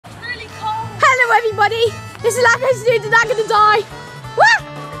everybody. This is like I said, I'm gonna die. Woo!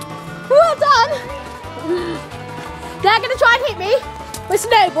 Well done. They're gonna try and hit me with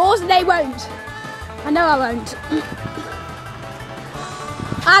snowballs and they won't. I know I won't.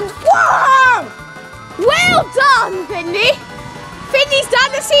 And whoa! Well done, Finley. Finley's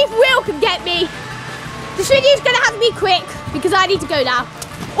done. Let's see if Will can get me. This video's gonna have to be quick because I need to go now.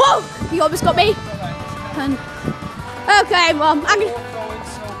 Whoa! You almost got me. And, okay, well, I'm gonna.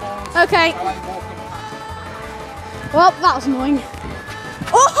 Okay. Well, that was annoying.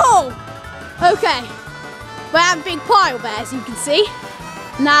 Oh! Okay. We have a big pile there, as you can see.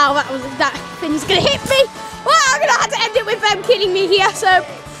 Now that thing's gonna hit me. Well, I'm gonna have to end it with them killing me here. So,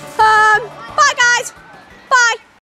 bye guys.